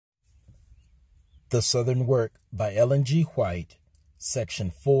The Southern Work by Ellen G. White,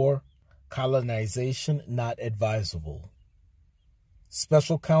 Section 4, Colonization Not Advisable.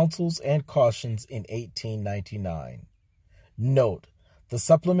 Special Counsels and Cautions in 1899. Note, the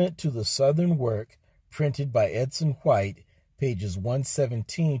supplement to the Southern Work, printed by Edson White, pages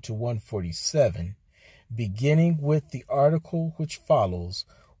 117 to 147, beginning with the article which follows,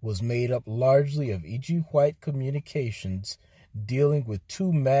 was made up largely of E.G. White communications dealing with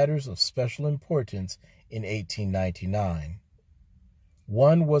two matters of special importance in 1899.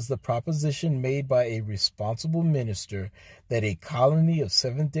 One was the proposition made by a responsible minister that a colony of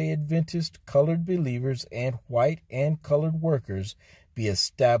Seventh-day Adventist colored believers and white and colored workers be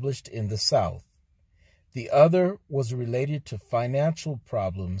established in the South. The other was related to financial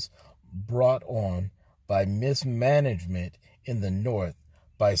problems brought on by mismanagement in the North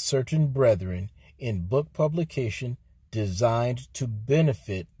by certain brethren in book publication designed to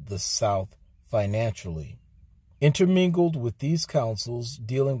benefit the South financially. Intermingled with these counsels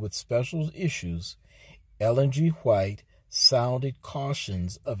dealing with special issues, Ellen G. White sounded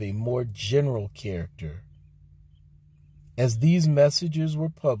cautions of a more general character. As these messages were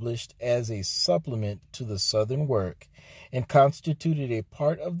published as a supplement to the Southern Work and constituted a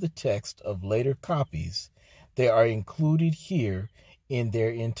part of the text of later copies, they are included here in their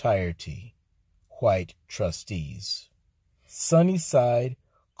entirety. White Trustees. Sunnyside,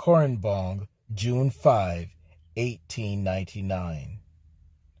 Cornbong, June 5, 1899.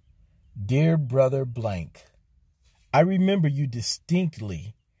 Dear Brother Blank, I remember you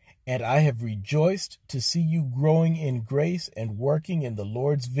distinctly, and I have rejoiced to see you growing in grace and working in the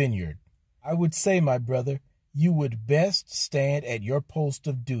Lord's vineyard. I would say, my brother, you would best stand at your post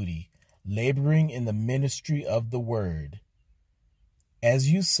of duty, laboring in the ministry of the word. As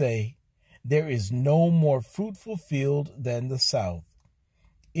you say, there is no more fruitful field than the South.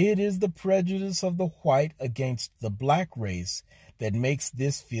 It is the prejudice of the white against the black race that makes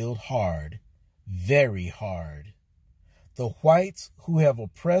this field hard, very hard. The whites who have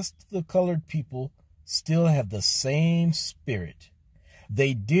oppressed the colored people still have the same spirit.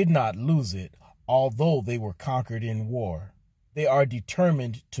 They did not lose it, although they were conquered in war. They are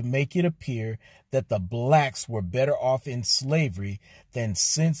determined to make it appear that the blacks were better off in slavery than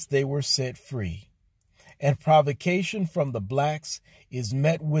since they were set free. And provocation from the blacks is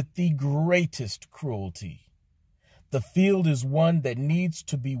met with the greatest cruelty. The field is one that needs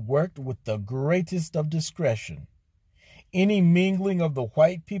to be worked with the greatest of discretion. Any mingling of the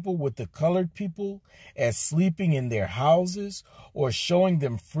white people with the colored people, as sleeping in their houses, or showing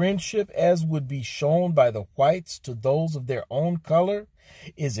them friendship as would be shown by the whites to those of their own color,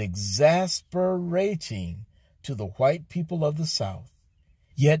 is exasperating to the white people of the South.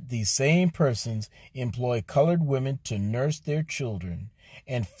 Yet these same persons employ colored women to nurse their children,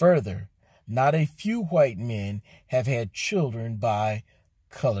 and further, not a few white men have had children by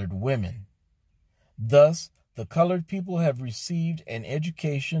colored women. Thus, the colored people have received an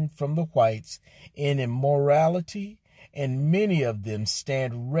education from the whites in immorality, and many of them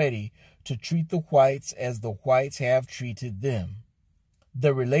stand ready to treat the whites as the whites have treated them.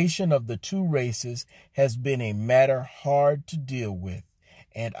 The relation of the two races has been a matter hard to deal with,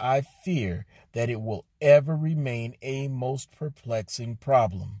 and I fear that it will ever remain a most perplexing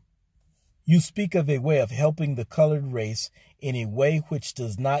problem. You speak of a way of helping the colored race in a way which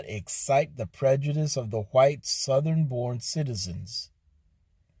does not excite the prejudice of the white Southern-born citizens.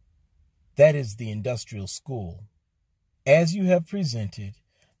 That is the industrial school. As you have presented,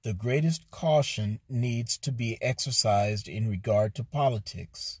 the greatest caution needs to be exercised in regard to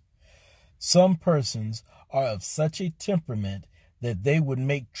politics. Some persons are of such a temperament that they would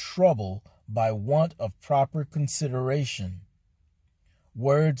make trouble by want of proper consideration.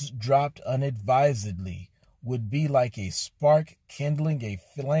 Words dropped unadvisedly would be like a spark kindling a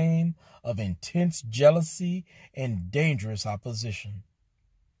flame of intense jealousy and dangerous opposition.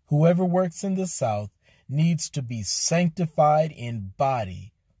 Whoever works in the South needs to be sanctified in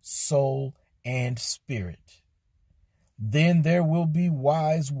body, soul, and spirit. Then there will be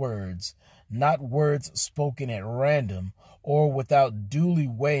wise words, not words spoken at random or without duly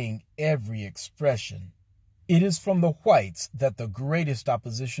weighing every expression. It is from the whites that the greatest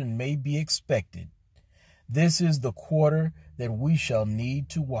opposition may be expected. This is the quarter that we shall need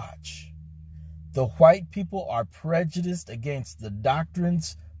to watch. The white people are prejudiced against the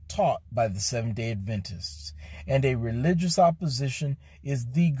doctrines taught by the Seventh-day Adventists, and a religious opposition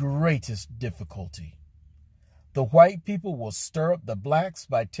is the greatest difficulty. The white people will stir up the blacks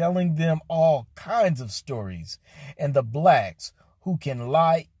by telling them all kinds of stories, and the blacks, who can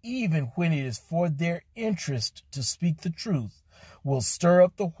lie even when it is for their interest to speak the truth, will stir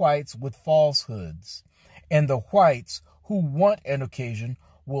up the whites with falsehoods, and the whites who want an occasion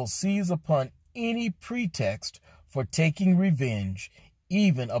will seize upon any pretext for taking revenge,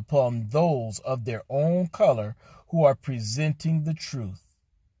 even upon those of their own color who are presenting the truth.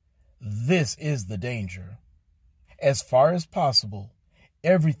 This is the danger. As far as possible,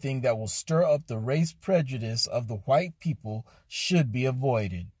 everything that will stir up the race prejudice of the white people should be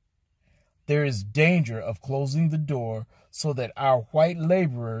avoided. There is danger of closing the door so that our white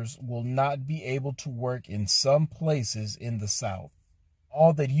laborers will not be able to work in some places in the South.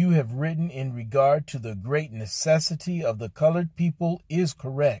 All that you have written in regard to the great necessity of the colored people is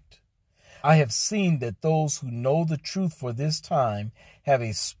correct. I have seen that those who know the truth for this time have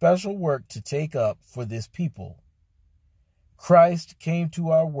a special work to take up for this people. Christ came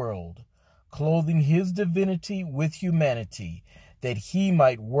to our world, clothing his divinity with humanity, that he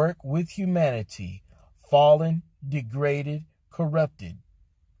might work with humanity, fallen, degraded, corrupted.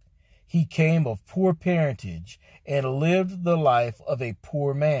 He came of poor parentage and lived the life of a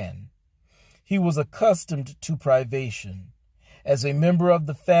poor man. He was accustomed to privation. As a member of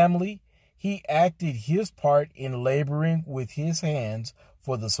the family, he acted his part in laboring with his hands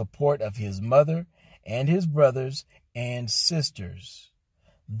for the support of his mother and his brothers and sisters.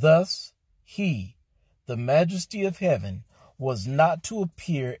 Thus, he, the majesty of heaven, was not to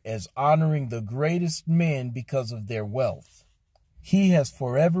appear as honoring the greatest men because of their wealth. He has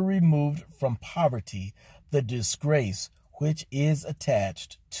forever removed from poverty the disgrace which is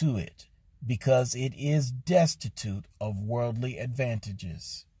attached to it, because it is destitute of worldly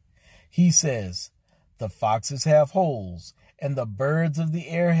advantages. He says, "The foxes have holes, and the birds of the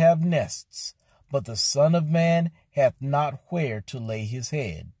air have nests, but the Son of Man hath not where to lay his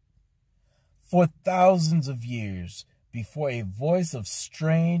head." For thousands of years, before a voice of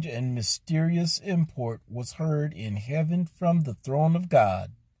strange and mysterious import was heard in heaven from the throne of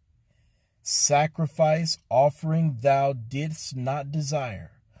God, "Sacrifice offering thou didst not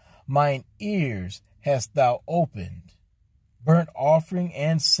desire, mine ears hast thou opened. Burnt offering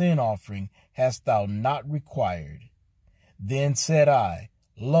and sin offering hast thou not required. Then said I,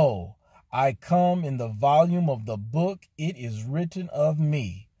 Lo, I come, in the volume of the book it is written of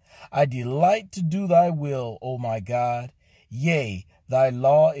me. I delight to do thy will, O my God. Yea, thy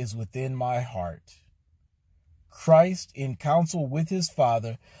law is within my heart." Christ, in counsel with his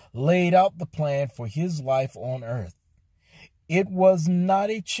Father, laid out the plan for his life on earth. It was not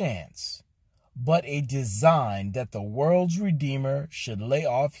a chance, but a design that the world's Redeemer should lay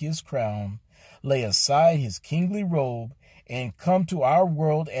off his crown, lay aside his kingly robe, and come to our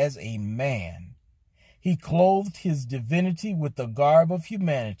world as a man. He clothed his divinity with the garb of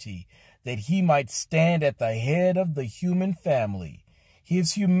humanity, that he might stand at the head of the human family.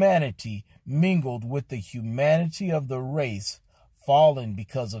 His humanity mingled with the humanity of the race fallen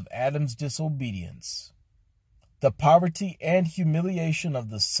because of Adam's disobedience. The poverty and humiliation of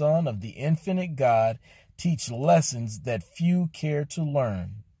the Son of the infinite God teach lessons that few care to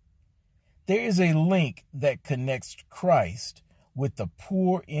learn. There is a link that connects Christ with the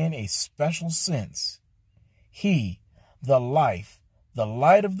poor in a special sense. He, the life, the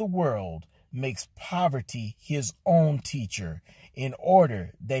light of the world, makes poverty his own teacher, in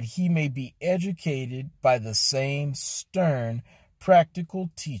order that he may be educated by the same stern,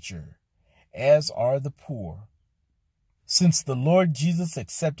 practical teacher as are the poor. Since the Lord Jesus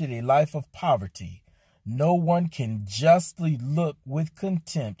accepted a life of poverty, no one can justly look with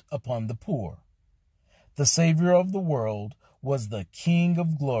contempt upon the poor. The Savior of the world was the King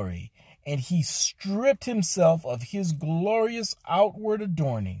of glory, and he stripped himself of his glorious outward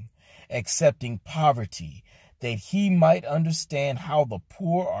adorning, accepting poverty, that he might understand how the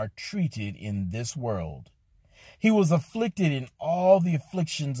poor are treated in this world. He was afflicted in all the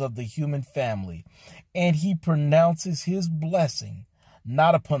afflictions of the human family, and he pronounces his blessing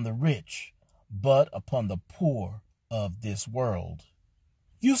not upon the rich, but upon the poor of this world.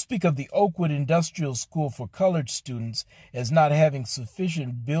 You speak of the Oakwood Industrial School for colored students as not having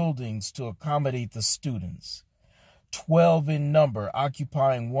sufficient buildings to accommodate the students, 12 in number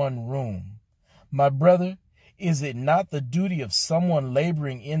occupying one room. My brother, is it not the duty of someone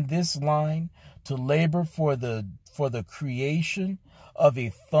laboring in this line to labor for the creation of a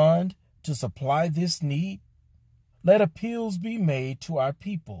fund to supply this need? Let appeals be made to our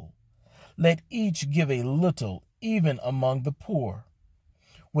people. Let each give a little, even among the poor.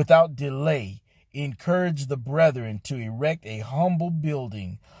 Without delay, encourage the brethren to erect a humble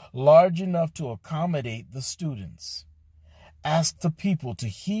building large enough to accommodate the students. Ask the people to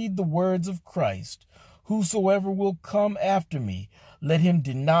heed the words of Christ, Whosoever will come after me, let him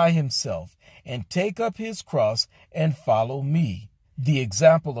deny himself and take up his cross and follow me. The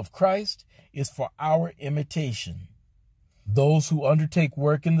example of Christ is for our imitation. Those who undertake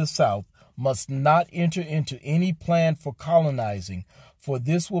work in the South must not enter into any plan for colonizing, for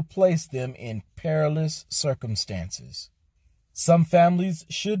this will place them in perilous circumstances. Some families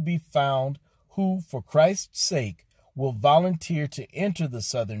should be found who, for Christ's sake, will volunteer to enter the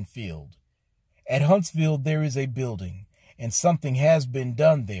southern field. At Huntsville there is a building, and something has been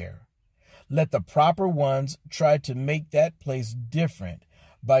done there. Let the proper ones try to make that place different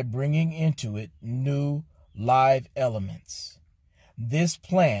by bringing into it new, live elements. This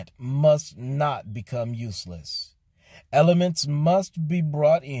plant must not become useless. Elements must be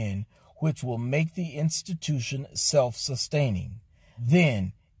brought in which will make the institution self-sustaining.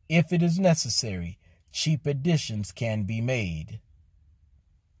 Then, if it is necessary, cheap additions can be made.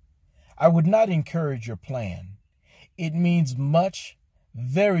 I would not encourage your plan. It means much,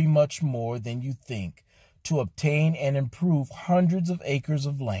 very much more than you think, to obtain and improve hundreds of acres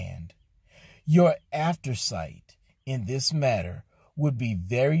of land. Your aftersight in this matter would be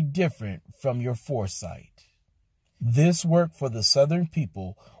very different from your foresight. This work for the Southern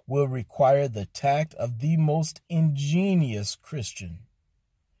people will require the tact of the most ingenious Christian.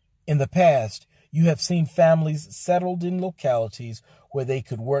 In the past, you have seen families settled in localities where they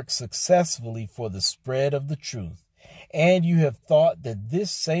could work successfully for the spread of the truth, and you have thought that this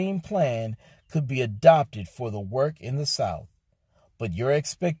same plan could be adopted for the work in the South, but your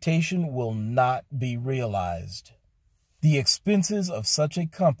expectation will not be realized. The expenses of such a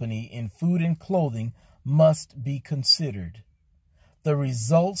company in food and clothing must be considered. The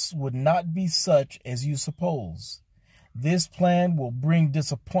results would not be such as you suppose. This plan will bring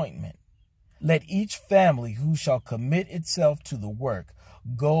disappointment. Let each family who shall commit itself to the work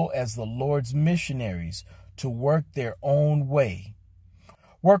go as the Lord's missionaries to work their own way.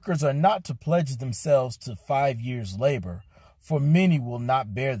 Workers are not to pledge themselves to 5 years' labor, for many will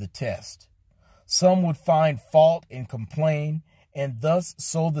not bear the test. Some would find fault and complain, and thus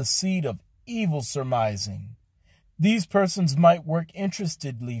sow the seed of evil surmising. These persons might work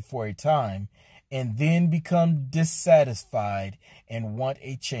interestedly for a time, and then become dissatisfied and want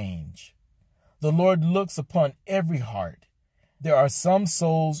a change. The Lord looks upon every heart. There are some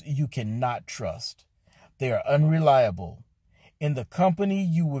souls you cannot trust. They are unreliable. In the company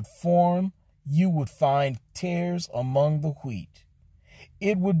you would form, you would find tares among the wheat.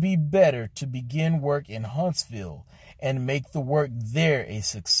 It would be better to begin work in Huntsville and make the work there a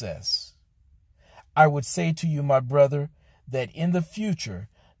success. I would say to you, my brother, that in the future,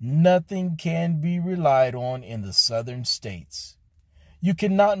 nothing can be relied on in the southern states. You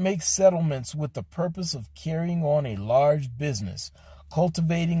cannot make settlements with the purpose of carrying on a large business,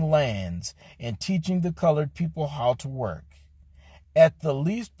 cultivating lands, and teaching the colored people how to work. At the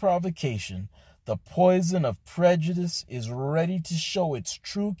least provocation, the poison of prejudice is ready to show its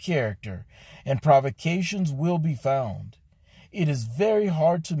true character, and provocations will be found. It is very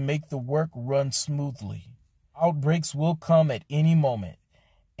hard to make the work run smoothly. Outbreaks will come at any moment,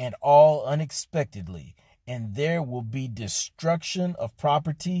 and all unexpectedly, and there will be destruction of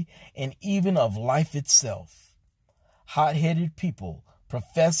property and even of life itself. Hot-headed people,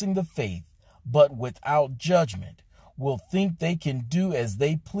 professing the faith, but without judgment, will think they can do as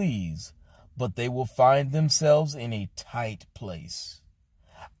they please, but they will find themselves in a tight place.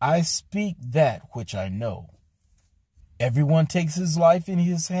 I speak that which I know. Everyone takes his life in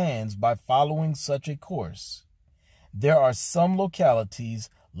his hands by following such a course. There are some localities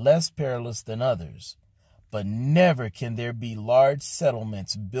less perilous than others, but never can there be large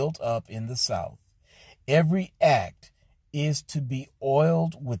settlements built up in the South. Every act is to be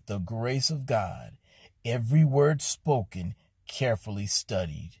oiled with the grace of God, every word spoken carefully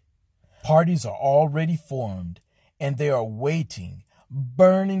studied. Parties are already formed, and they are waiting,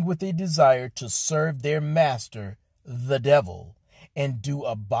 burning with a desire to serve their master, the devil, and do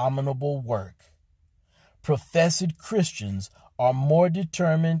abominable work. Professed Christians are more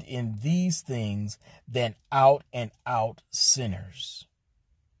determined in these things than out-and-out sinners.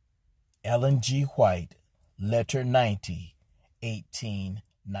 Ellen G. White, Letter 90,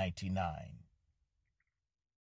 1899.